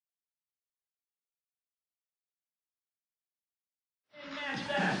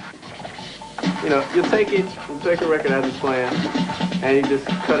You know, you take a record as it's playing, and you just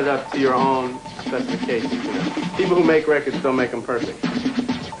cut it up to your own specifications. You know, people who make records don't make them perfect.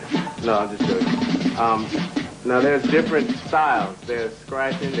 No, I'm just joking. Now there's different styles. There's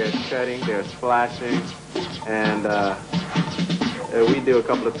scratching, there's cutting, there's flashing, and we do a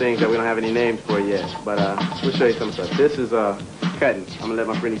couple of things that we don't have any names for yet. But we'll show you some stuff. This is cutting. I'm gonna let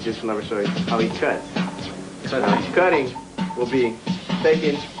my friend Egyptian Lover show you how he cuts. Cutting will be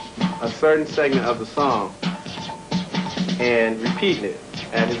taking a certain segment of the song and repeating it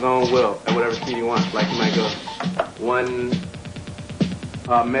at his own will, at whatever speed he wants. Like he might go one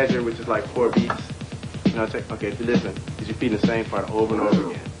measure, which is like 4 beats. You know, okay, if you listen, he's repeating the same part over and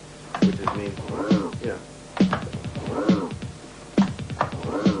over again, which is mean, you know.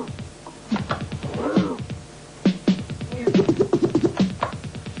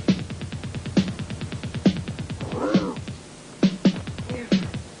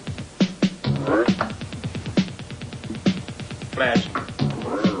 Flash.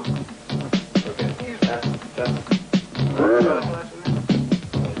 Okay, that's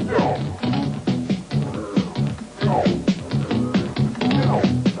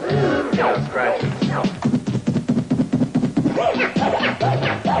scratching.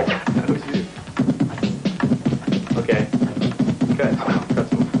 Okay, cut.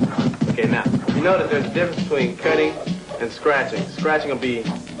 Okay, now, you notice there's a difference between cutting and scratching. Scratching will be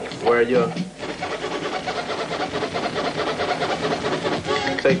where you'll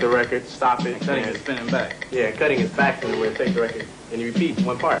take the record, stop it, cutting is spinning back. Yeah, cutting is back from where you take the record and you repeat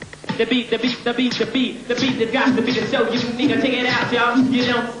one part. The beat that's got to be the show. You need to check it out, y'all. You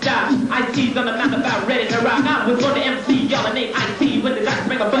don't stop. IT's on the map about ready to rock. I was on the MC, y'all, and name IT. When the doctor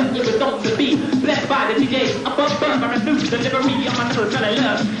make a button, it was on the beat. Blessed by the DJ, up above, I reduce the delivery on my nose, trying to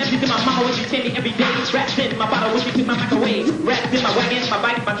love. Empty to my mama when she tell me every day. Wrapped in my bottle when she took my microwave. Wrapped in my wagon, my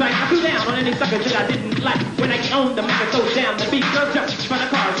bike, my track. I threw down on any suckers that I didn't like. When I get on the mic, I go down. The beat goes jump from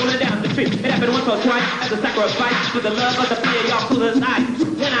the car, rolling down the street. It happened once or twice as a sacrifice for the love of the fear, y'all cool as ice.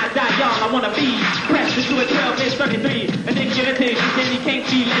 When I die, y'all, I wanna be pressed into a 12 inch 33. And then give it to you, then you can't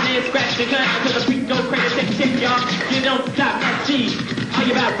feel it, then scratch the gun until the beat go crazy. Take a shit, y'all. You don't stop, that's G. Are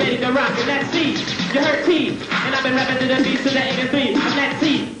you about ready to rock? And that's C. You heard T. And I've been rapping to the beat to the 83. And that's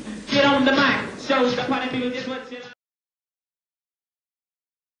C. Get on the mic. Shows the party music is what you